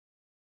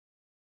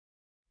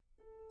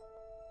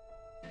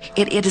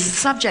It is a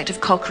subject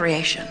of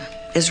co-creation,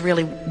 is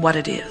really what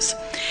it is.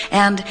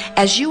 And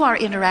as you are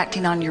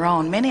interacting on your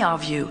own, many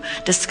of you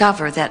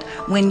discover that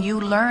when you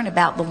learn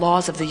about the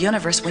laws of the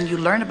universe, when you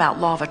learn about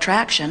law of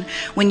attraction,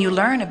 when you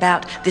learn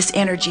about this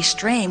energy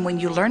stream, when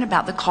you learn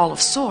about the call of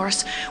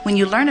source, when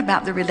you learn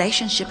about the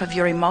relationship of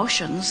your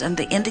emotions and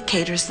the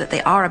indicators that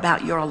they are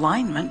about your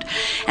alignment,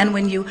 and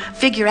when you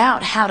figure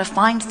out how to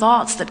find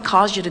thoughts that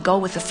cause you to go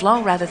with the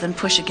flow rather than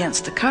push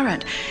against the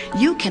current,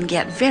 you can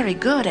get very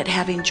good at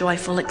having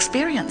joyful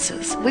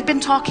experiences. We've been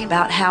talking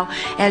about how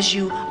as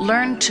you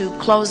learn to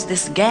close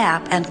this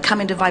gap and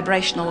come into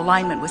vibrational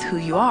alignment with who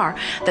you are,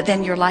 that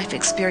then your life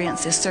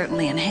experience is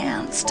certainly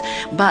enhanced.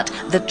 But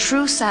the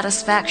true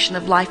satisfaction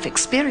of life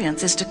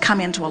experience is to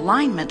come into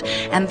alignment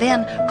and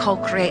then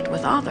co-create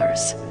with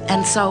others.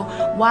 And so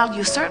while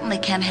you certainly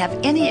can have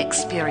any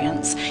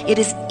experience, it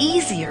is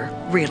easier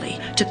really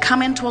to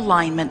come into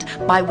alignment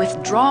by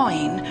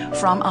withdrawing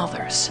from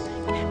others.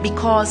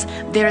 Because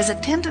there is a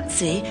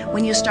tendency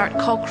when you start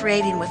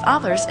co-creating with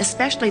others,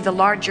 especially the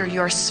larger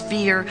your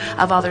sphere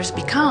of others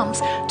becomes,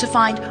 to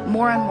find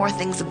more and more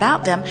things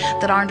about them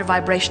that aren't a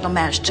vibrational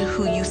match to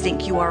who you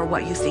think you are or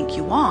what you think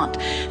you want.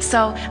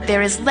 So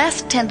there is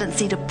less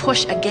tendency to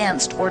push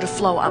against or to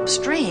flow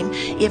upstream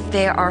if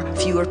there are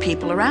fewer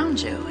people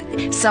around you.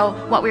 So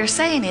what we're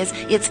saying is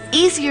it's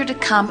easier to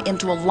come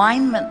into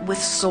alignment with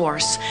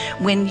source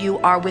when you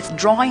are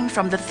withdrawing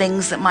from the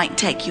things that might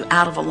take you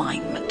out of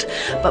alignment.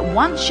 But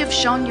once you've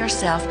shown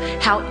yourself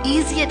how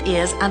easy it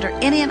is under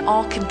any and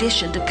all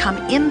condition to come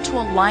into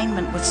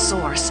alignment with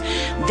source,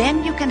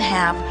 then you can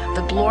have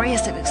the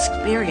glorious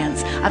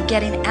experience of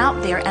getting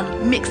out there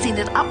and mixing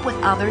it up with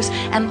others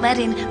and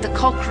letting the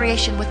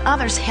co-creation with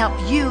others help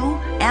you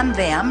and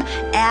them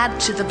add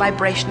to the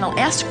vibrational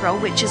escrow,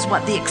 which is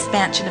what the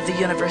expansion of the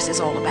universe is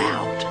all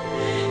about.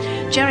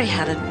 Jerry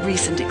had a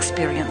recent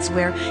experience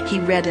where he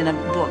read in a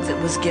book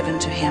that was given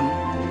to him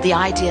the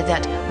idea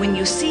that when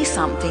you see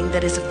something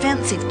that is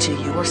offensive to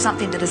you or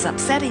something that is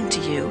upsetting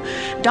to you,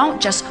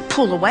 don't just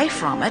pull away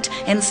from it.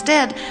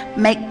 Instead,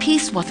 make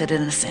peace with it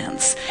in a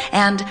sense.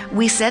 And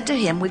we said to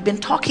him, we've been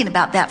talking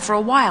about that for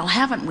a while,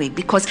 haven't we?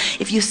 Because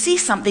if you see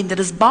something that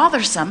is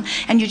bothersome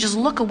and you just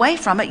look away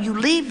from it, you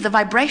leave the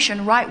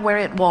vibration right where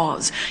it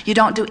was. You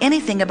don't do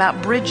anything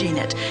about bridging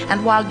it.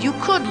 And while you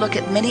could look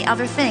at many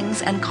other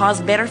things and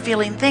cause better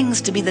feeling things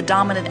to be the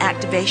dominant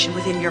activation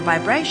within your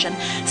vibration,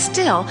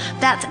 still,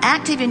 that's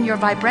active in your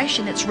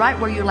vibration. It's right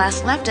where you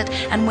last left it,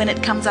 and when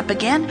it comes up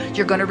again,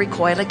 you're going to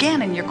recoil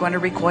again, and you're going to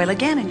recoil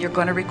again, and you're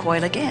going to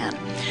recoil again.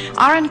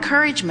 Our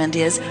encouragement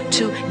is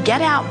to get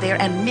out there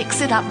and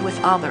mix it up with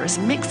others,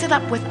 mix it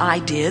up with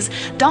ideas.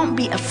 Don't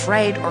be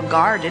afraid or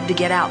guarded to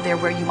get out there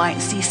where you might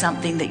see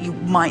something that you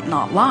might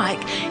not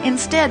like.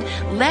 Instead,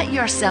 let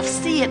yourself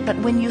see it, but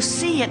when you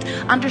see it,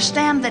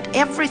 understand that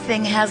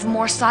everything has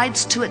more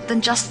sides to it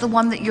than just the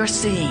one that you're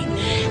seeing.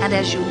 And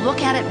as you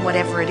look at it,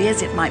 whatever it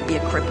is, it might be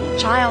a crippled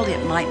child,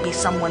 it might be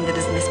someone that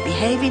is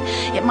misbehaving,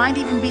 it might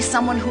even be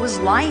someone who is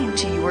lying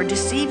to you or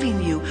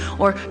deceiving you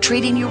or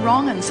treating you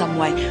wrong in some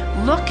way.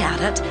 Look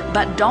at it,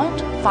 but don't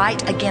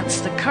fight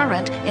against the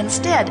current.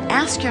 Instead,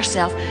 ask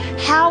yourself,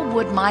 how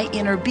would my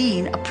inner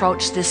being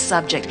approach this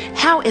subject?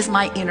 How is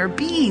my inner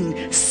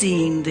being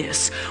seeing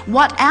this?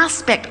 What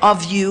aspect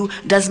of you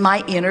does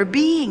my inner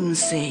being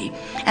see?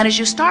 And as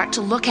you start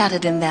to look at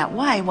it in that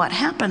way, what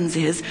happens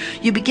is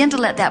you begin to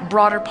let that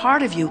broader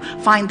part of you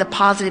find the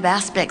positive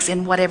aspects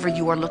in whatever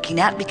you are looking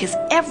at, because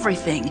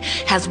everything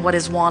has what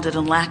is wanted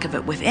and lack of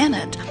it within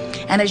it.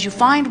 And as you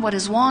find what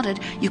is wanted,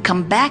 you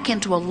come back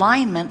into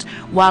alignment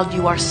while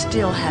you are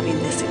still having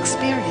this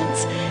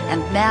experience.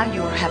 And now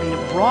you are having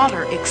a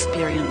broader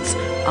experience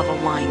of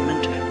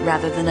alignment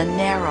rather than a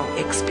narrow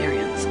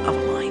experience of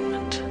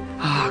alignment.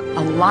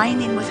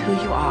 Aligning with who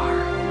you are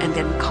and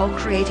then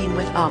co-creating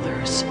with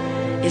others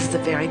is the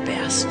very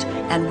best.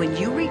 And when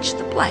you reach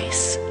the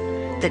place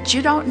that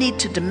you don't need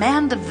to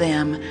demand of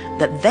them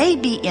that they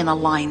be in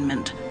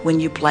alignment when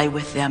you play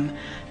with them,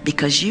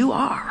 because you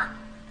are,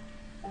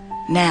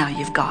 now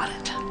you've got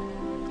it.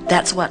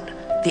 That's what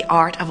the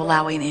art of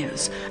allowing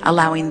is.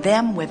 Allowing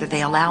them whether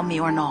they allow me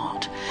or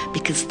not.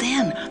 Because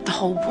then the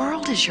whole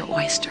world is your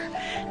oyster.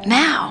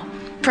 Now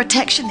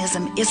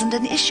protectionism isn't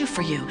an issue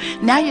for you.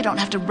 Now you don't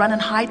have to run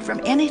and hide from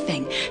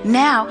anything.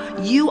 Now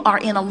you are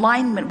in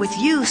alignment with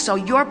you, so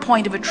your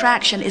point of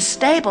attraction is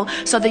stable,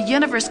 so the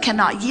universe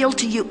cannot yield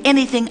to you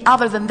anything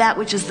other than that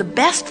which is the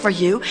best for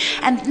you.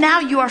 And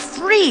now you are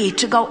free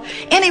to go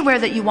anywhere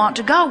that you want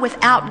to go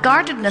without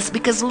guardedness,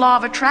 because law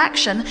of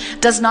attraction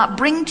does not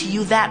bring to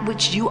you that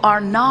which you are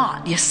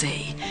not, you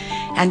see.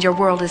 And your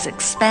world is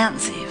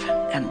expansive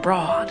and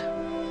broad.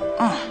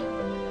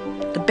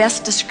 The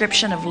best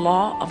description of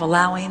law of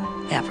allowing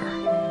ever.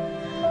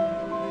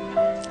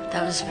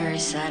 That was very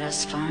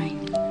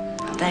satisfying.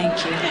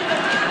 Thank you.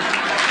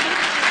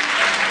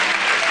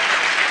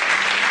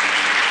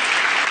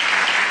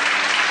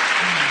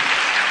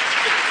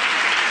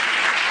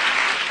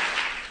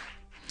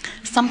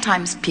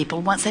 sometimes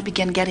people, once they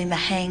begin getting the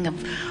hang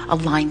of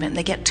alignment,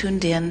 they get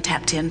tuned in,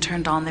 tapped in,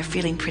 turned on, they're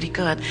feeling pretty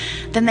good,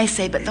 then they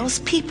say, but those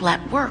people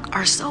at work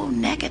are so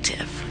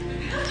negative.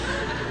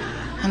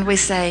 And we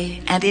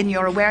say, and in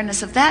your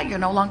awareness of that, you're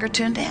no longer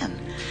tuned in.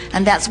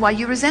 And that's why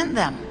you resent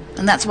them.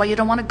 And that's why you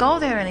don't want to go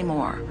there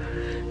anymore.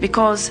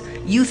 Because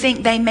you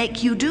think they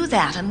make you do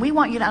that. And we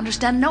want you to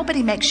understand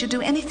nobody makes you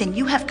do anything.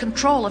 You have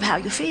control of how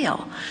you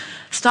feel.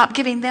 Stop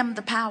giving them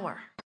the power.